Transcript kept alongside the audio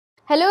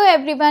Hello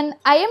everyone,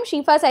 I am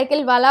Shifa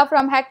Cyclewala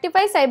from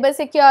Hacktify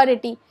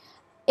Cybersecurity.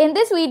 In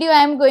this video,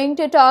 I am going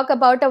to talk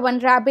about a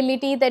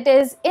vulnerability that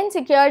is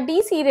Insecure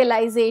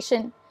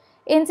Deserialization.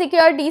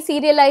 Insecure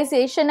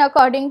Deserialization,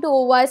 according to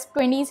OWASP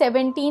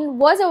 2017,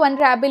 was a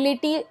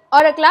vulnerability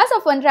or a class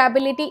of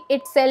vulnerability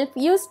itself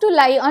used to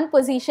lie on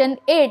position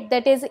 8,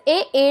 that is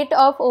A8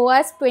 of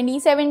OWASP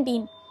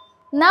 2017.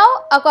 Now,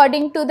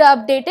 according to the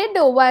updated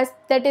OWASP,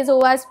 that is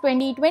OWASP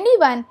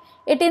 2021,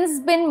 it has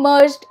been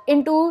merged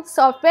into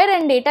software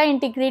and data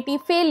integrity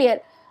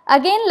failure.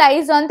 Again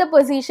lies on the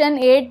position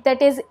 8,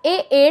 that is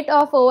A8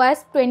 of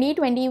OWASP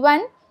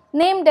 2021,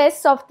 named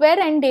as software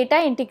and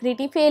data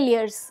integrity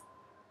failures.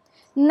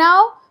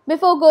 Now,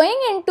 before going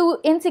into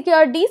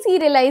insecure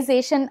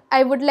deserialization,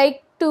 I would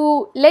like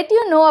to let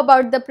you know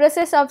about the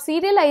process of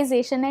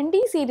serialization and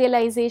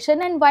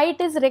deserialization and why it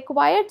is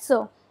required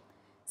so.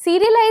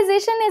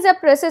 Serialization is a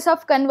process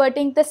of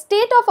converting the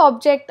state of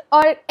object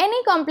or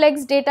any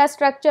complex data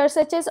structure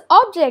such as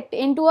object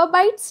into a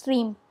byte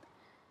stream,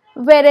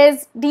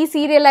 whereas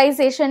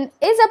deserialization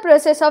is a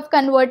process of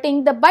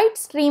converting the byte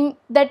stream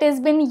that has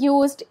been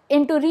used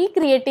into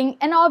recreating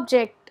an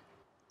object.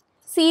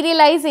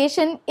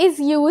 Serialization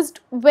is used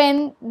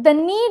when the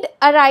need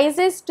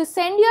arises to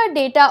send your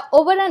data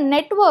over a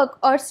network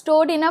or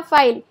stored in a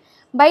file.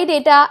 By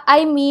data,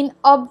 I mean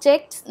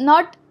objects,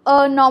 not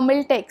a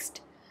normal text.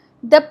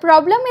 The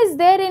problem is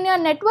there in your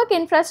network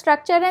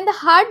infrastructure and the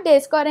hard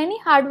disk or any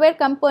hardware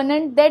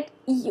component that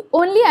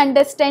only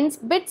understands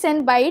bits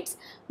and bytes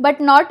but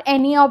not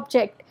any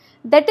object.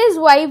 That is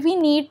why we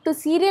need to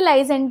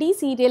serialize and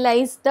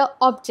deserialize the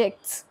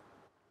objects.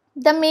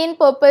 The main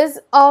purpose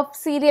of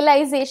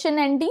serialization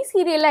and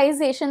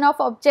deserialization of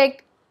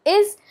object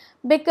is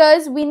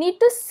because we need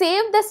to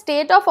save the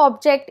state of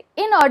object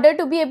in order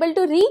to be able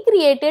to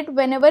recreate it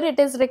whenever it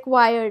is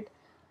required.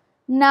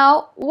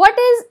 Now, what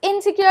is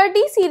insecure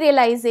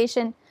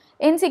deserialization?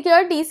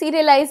 Insecure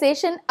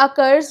deserialization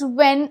occurs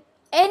when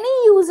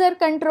any user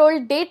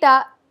controlled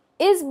data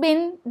is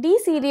been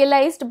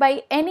deserialized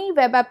by any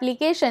web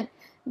application.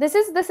 This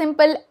is the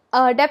simple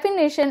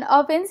definition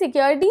of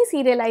insecure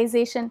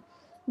deserialization.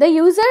 The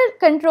user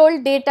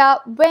controlled data,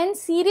 when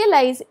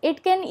serialized,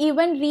 it can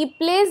even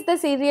replace the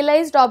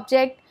serialized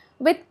object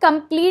with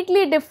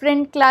completely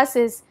different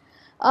classes.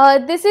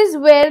 This is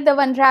where the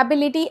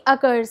vulnerability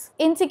occurs.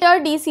 Insecure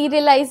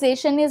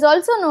deserialization is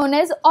also known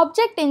as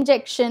object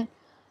injection.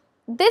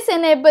 This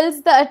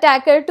enables the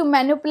attacker to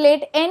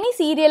manipulate any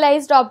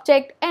serialized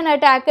object, and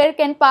attacker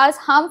can pass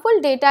harmful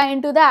data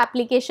into the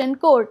application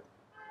code.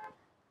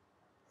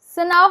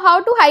 So now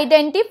how to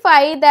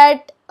identify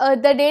that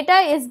the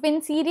data is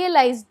been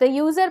serialized, the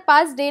user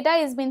passed data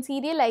is been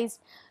serialized.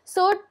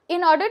 So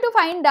in order to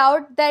find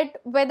out that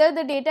whether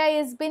the data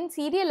is been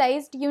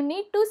serialized, you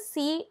need to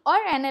see or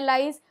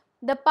analyze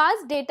the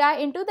passed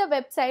data into the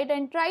website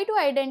and try to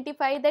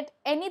identify that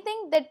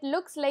anything that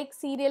looks like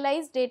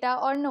serialized data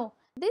or no.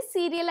 This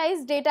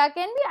serialized data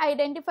can be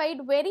identified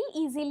very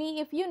easily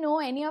if you know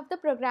any of the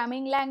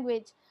programming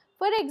language.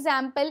 For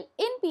example,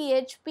 in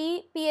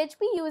PHP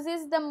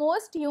uses the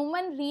most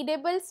human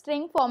readable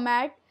string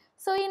format.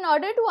 So in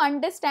order to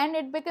understand,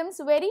 it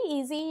becomes very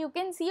easy. You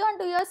can see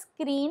onto your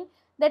screen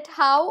that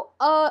how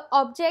a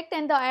object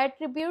and the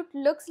attribute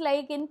looks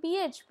like in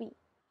PHP.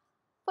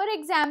 For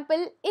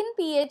example, in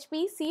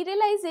PHP,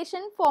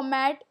 serialization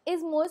format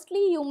is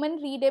mostly human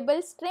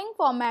readable string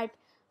format,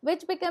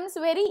 which becomes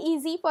very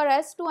easy for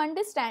us to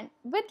understand,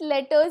 with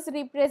letters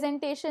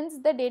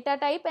representations the data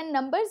type and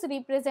numbers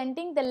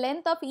representing the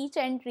length of each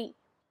entry.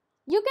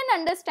 You can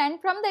understand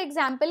from the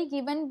example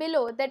given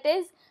below, that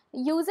is,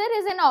 user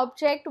is an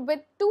object with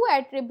two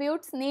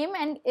attributes, name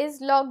and is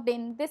logged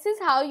in. This is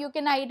how you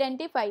can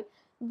identify.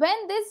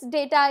 When this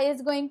data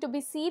is going to be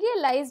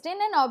serialized in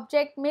an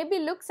object, maybe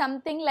look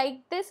something like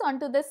this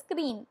onto the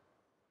screen.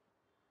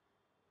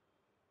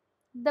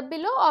 The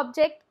below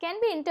object can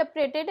be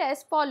interpreted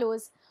as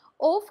follows.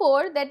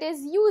 O4, that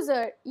is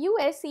user,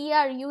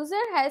 USER,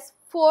 user has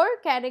 4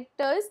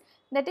 characters,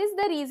 that is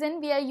the reason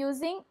we are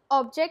using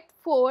object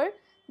 4.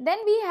 Then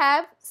we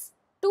have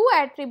 2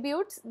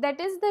 attributes,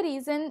 that is the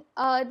reason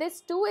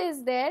this 2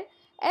 is there.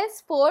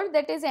 S4,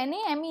 that is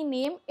NAME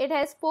name, it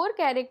has 4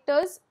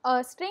 characters,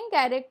 string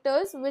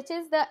characters, which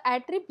is the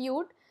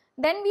attribute.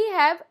 Then we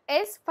have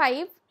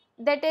S5,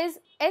 that is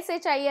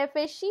SHIF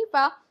is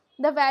Shifa,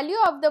 the value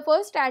of the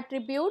first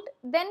attribute.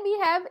 Then we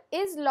have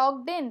is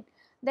logged in,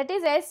 that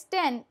is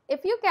S10.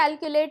 If you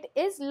calculate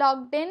is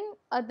logged in,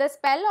 the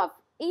spell of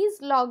is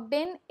logged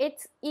in,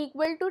 it's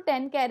equal to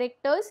 10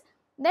 characters.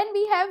 Then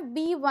we have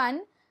B1,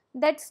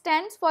 that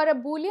stands for a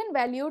Boolean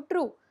value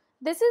true.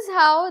 This is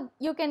how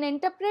you can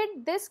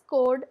interpret this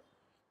code.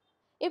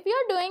 If you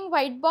are doing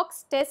white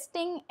box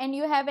testing and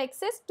you have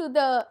access to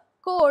the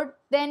code,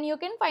 then you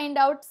can find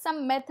out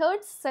some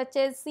methods such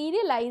as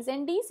serialize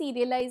and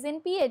deserialize in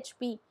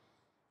PHP.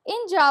 In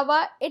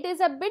Java, it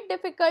is a bit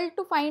difficult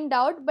to find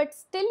out, but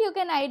still you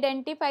can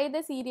identify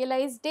the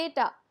serialized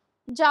data.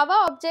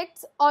 Java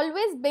objects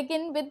always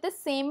begin with the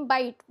same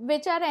byte,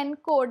 which are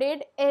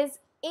encoded as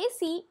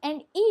AC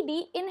and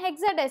ED in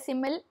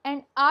hexadecimal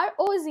and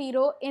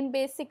RO0 in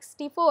base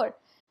 64.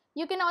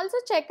 You can also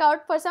check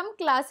out for some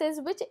classes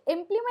which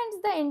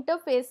implements the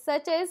interface,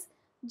 such as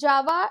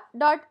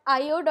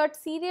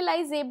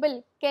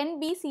java.io.serializable can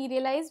be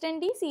serialized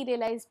and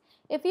deserialized.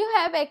 If you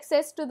have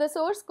access to the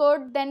source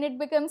code, then it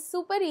becomes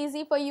super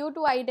easy for you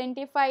to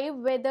identify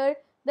whether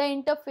the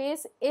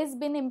interface is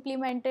been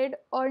implemented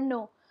or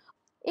no.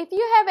 If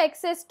you have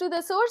access to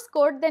the source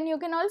code, then you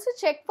can also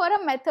check for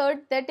a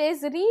method, that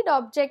is read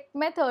object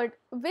method,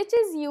 which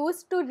is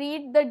used to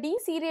read the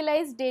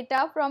deserialized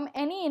data from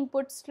any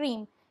input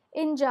stream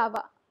in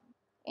Java.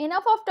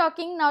 Enough of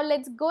talking, now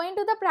let's go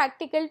into the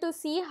practical to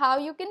see how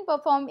you can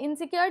perform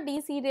insecure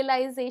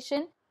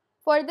deserialization.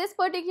 For this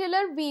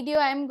particular video,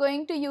 I am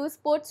going to use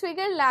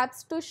Swigger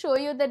Labs to show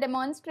you the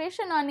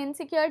demonstration on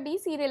insecure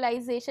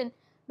deserialization,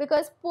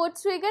 because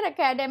Swigger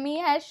Academy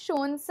has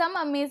shown some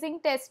amazing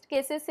test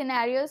cases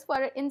scenarios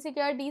for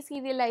insecure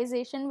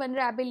deserialization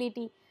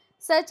vulnerability,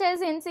 such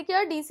as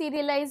insecure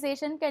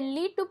deserialization can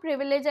lead to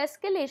privilege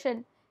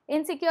escalation,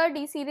 insecure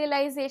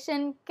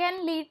deserialization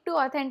can lead to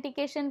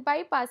authentication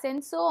bypass,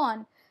 and so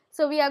on.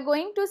 So we are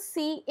going to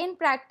see in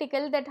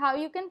practical that how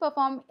you can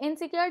perform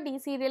insecure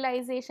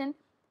deserialization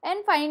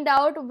and find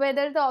out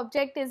whether the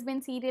object has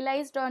been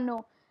serialized or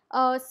no.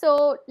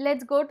 So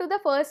let's go to the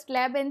first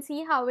lab and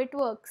see how it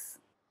works.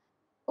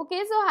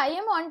 Okay, so I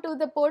am on to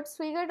the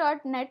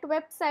portswigger.net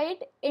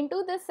website.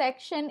 Into the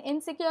section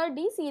Insecure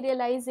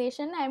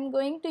Deserialization, I am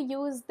going to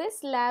use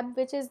this lab,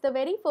 which is the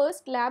very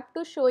first lab,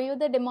 to show you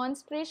the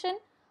demonstration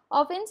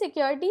of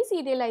insecure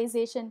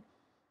deserialization.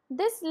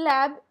 This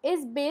lab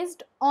is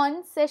based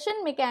on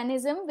session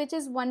mechanism, which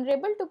is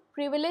vulnerable to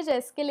privilege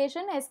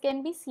escalation, as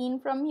can be seen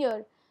from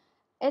here.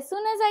 As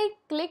soon as I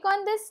click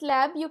on this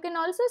lab, you can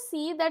also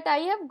see that I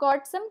have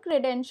got some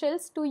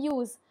credentials to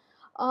use.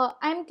 I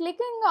am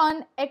clicking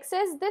on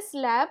access this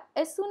lab.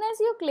 As soon as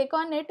you click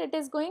on it, it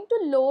is going to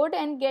load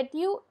and get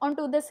you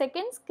onto the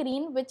second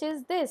screen, which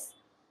is this.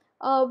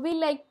 We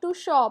like to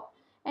shop,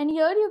 and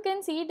here you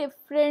can see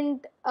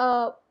different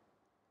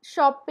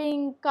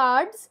shopping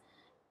cards,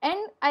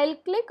 and I'll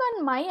click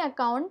on my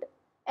account.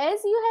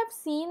 As you have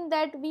seen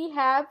that we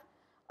have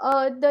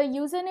the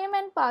username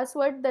and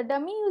password, the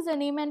dummy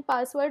username and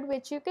password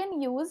which you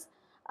can use.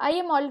 I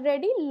am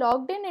already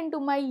logged in into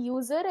my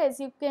user, as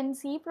you can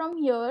see from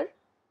here,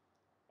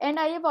 and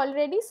I have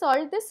already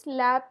solved this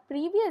lab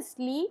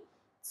previously.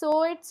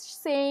 So it's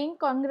saying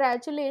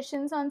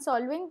congratulations on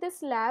solving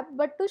this lab,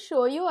 but to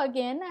show you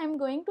again, I am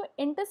going to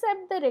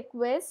intercept the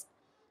request,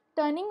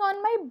 turning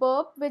on my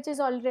burp, which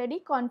is already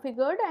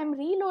configured. I am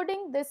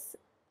reloading this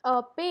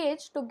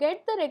page to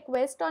get the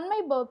request on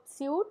my burp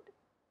suite.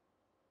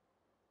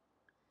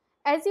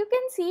 As you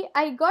can see,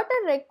 I got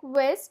a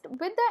request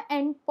with the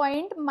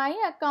endpoint my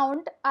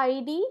account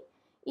ID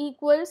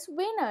equals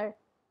winner.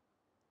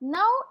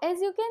 Now,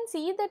 as you can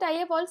see that I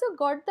have also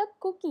got the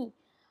cookie.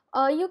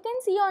 You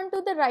can see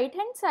onto the right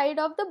hand side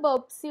of the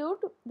burp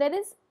suite, there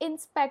is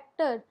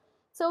inspector.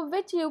 So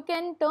which you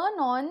can turn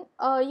on.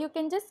 You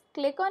can just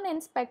click on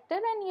inspector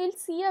and you will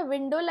see a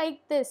window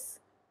like this.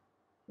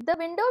 The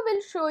window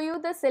will show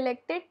you the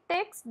selected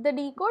text, the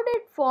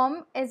decoded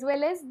form, as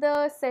well as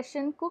the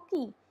session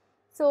cookie.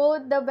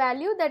 So the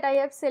value that I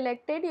have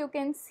selected you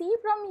can see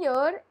from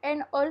here,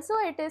 and also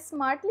it is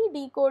smartly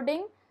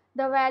decoding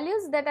the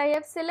values that I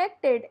have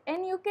selected,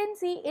 and you can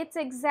see it's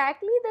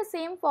exactly the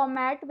same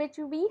format which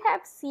we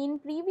have seen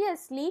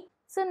previously.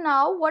 So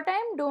now what I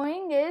am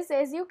doing is,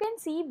 as you can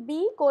see,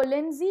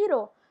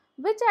 B:0,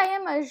 which I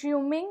am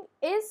assuming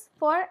is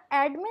for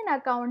admin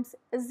accounts.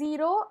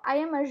 0 I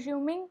am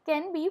assuming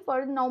can be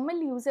for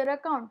normal user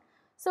account.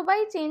 So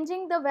by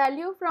changing the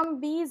value from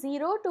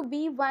B0 to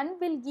B1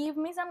 will give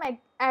me some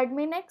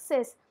admin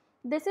access.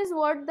 This is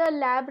what the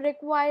lab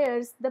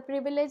requires, the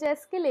privilege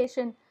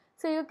escalation.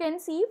 So you can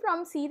see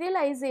from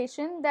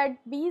serialization that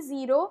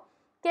B0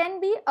 can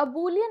be a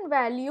boolean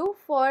value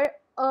for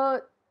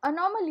a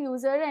normal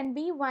user and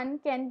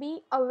B1 can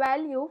be a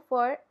value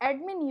for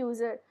admin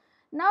user.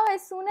 Now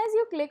as soon as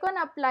you click on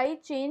apply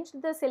change,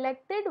 the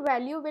selected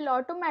value will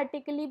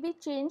automatically be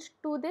changed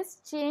to this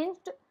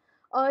changed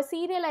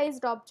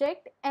serialized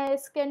object,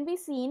 as can be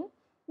seen.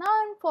 Now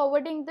I am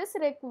forwarding this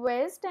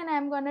request and I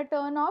am going to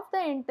turn off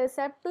the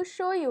intercept to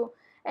show you.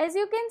 As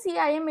you can see,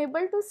 I am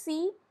able to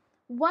see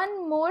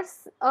one more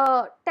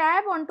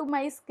tab onto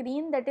my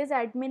screen, that is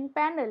admin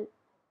panel.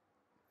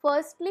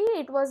 Firstly,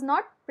 it was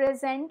not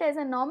present as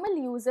a normal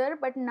user,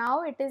 but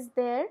now it is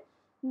there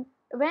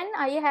when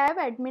I have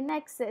admin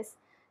access.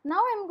 Now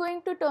I am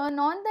going to turn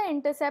on the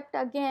intercept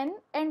again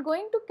and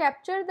going to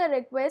capture the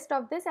request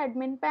of this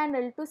admin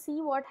panel to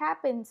see what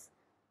happens.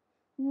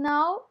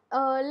 Now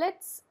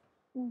let's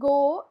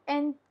go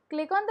and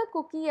click on the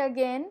cookie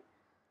again.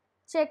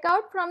 Check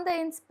out from the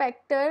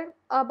inspector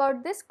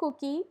about this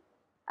cookie.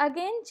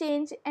 Again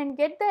change and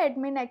get the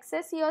admin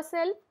access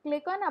yourself.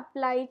 Click on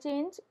apply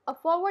change,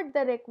 forward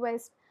the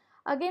request.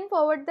 Again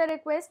forward the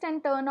request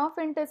and turn off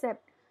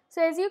intercept.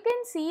 So as you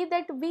can see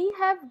that we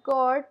have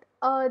got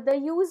the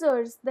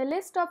users, the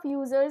list of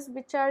users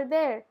which are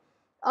there.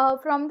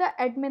 from the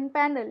admin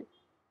panel.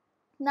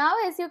 Now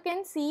as you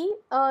can see,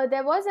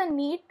 there was a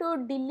need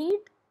to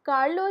delete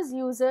Carlos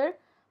user,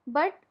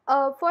 but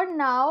for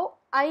now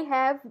I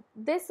have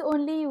this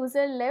only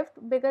user left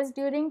because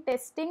during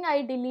testing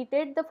I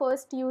deleted the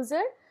first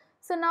user.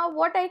 So now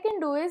what I can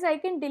do is I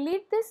can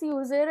delete this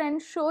user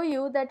and show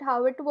you that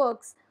how it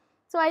works.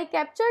 So I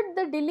captured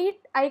the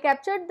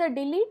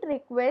delete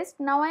request.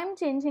 Now I am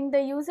changing the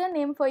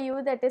username for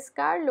you, that is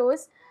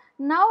Carlos.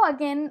 Now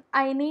again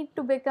I need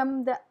to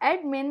become the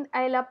admin.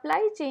 I'll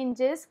apply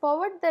changes,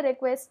 forward the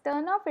request,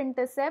 turn off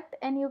intercept,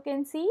 and you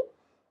can see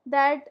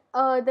that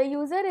the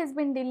user has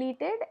been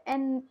deleted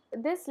and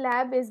this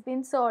lab has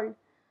been solved.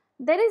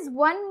 There is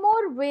one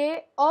more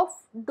way of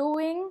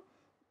doing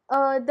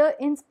the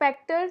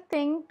inspector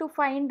thing to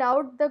find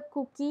out the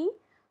cookie.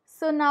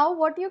 So now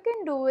what you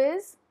can do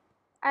is,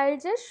 I'll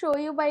just show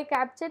you by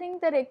capturing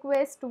the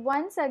request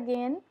once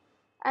again.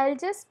 I'll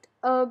just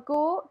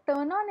go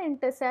turn on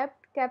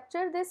intercept,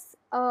 capture this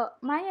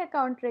my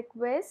account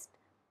request,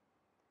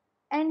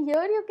 and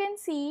here you can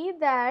see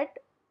that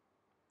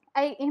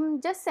I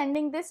am just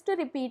sending this to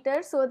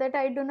repeater so that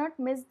I do not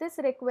miss this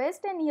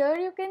request. And here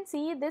you can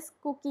see this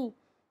cookie,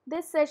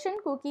 this session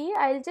cookie.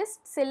 I'll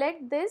just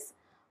select this.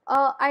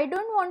 I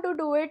don't want to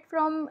do it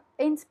from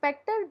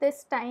inspector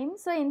this time,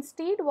 so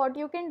instead what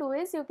you can do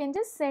is you can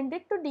just send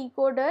it to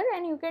decoder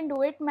and you can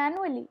do it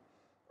manually.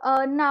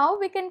 Now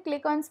we can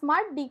click on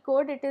smart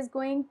decode. It is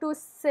going to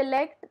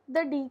select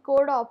the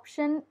decode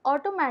option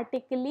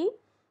automatically,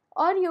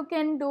 or you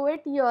can do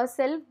it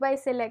yourself by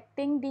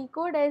selecting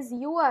decode as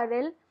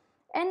URL.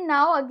 And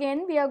now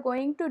again we are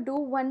going to do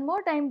one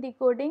more time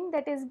decoding,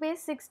 that is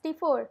base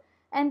 64,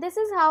 and this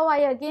is how I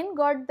again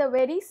got the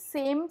very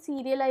same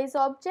serialized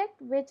object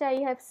which I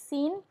have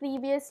seen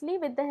previously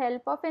with the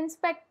help of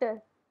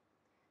inspector.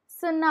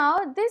 So now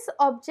this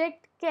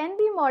object can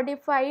be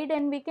modified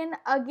and we can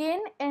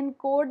again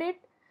encode it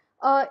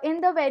in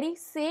the very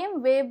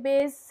same way,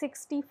 base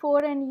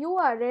 64 and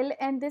URL,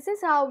 and this is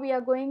how we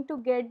are going to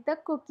get the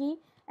cookie,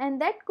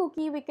 and that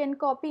cookie we can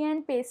copy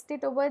and paste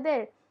it over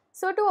there.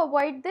 So to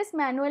avoid this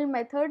manual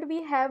method,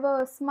 we have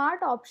a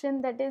smart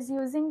option, that is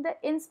using the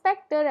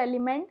inspector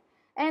element,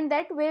 and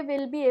that way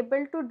we'll be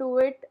able to do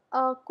it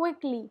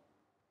quickly.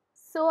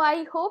 So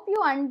I hope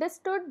you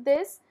understood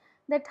this,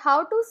 that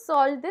how to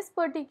solve this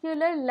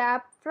particular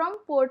lab from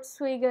port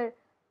Swigger.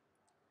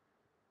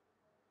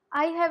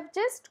 I have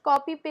just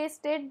copy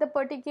pasted the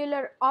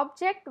particular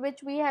object which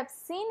we have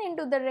seen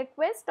into the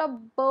request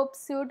of burp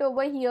suite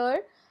over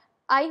here.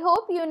 I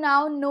hope you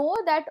now know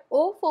that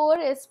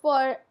O4 is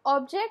for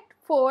object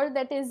 4,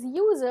 that is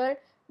user.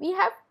 We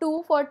have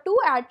for two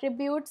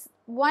attributes.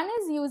 One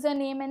is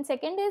username and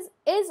second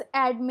is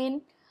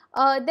admin.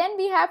 Then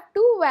we have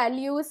two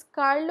values,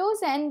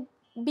 Carlos and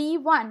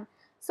B1.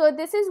 So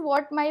this is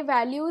what my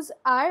values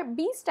are.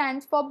 B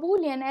stands for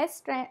boolean,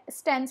 S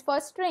stands for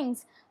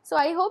strings. So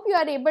I hope you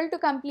are able to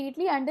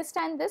completely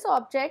understand this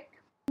object.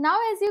 Now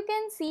as you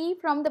can see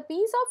from the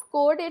piece of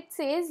code, it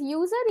says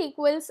user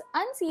equals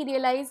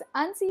unserialize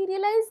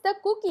the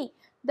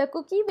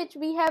cookie which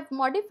we have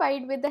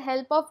modified with the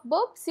help of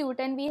burp suite,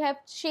 and we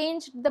have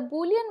changed the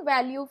boolean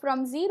value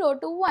from 0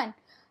 to 1.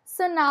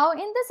 So now in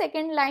the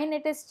second line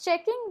it is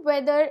checking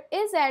whether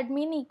is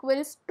admin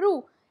equals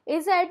true.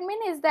 Is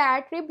admin is the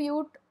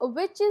attribute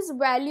which is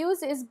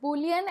values is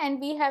boolean, and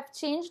we have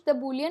changed the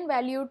boolean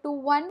value to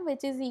 1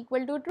 which is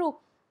equal to true.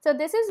 So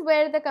this is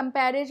where the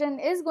comparison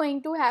is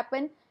going to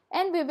happen,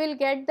 and we will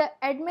get the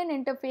admin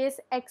interface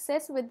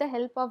access with the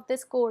help of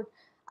this code.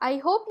 I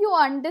hope you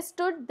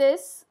understood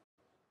this.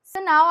 So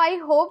now I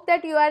hope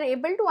that you are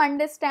able to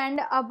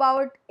understand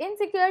about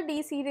insecure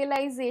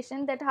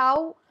deserialization, that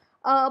how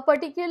a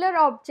particular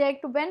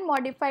object when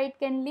modified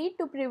can lead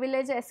to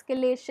privilege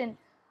escalation.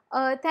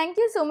 Thank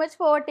you so much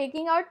for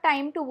taking out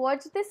time to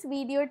watch this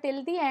video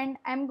till the end.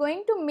 I am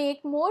going to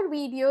make more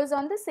videos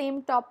on the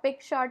same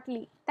topic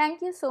shortly.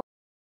 Thank you so much.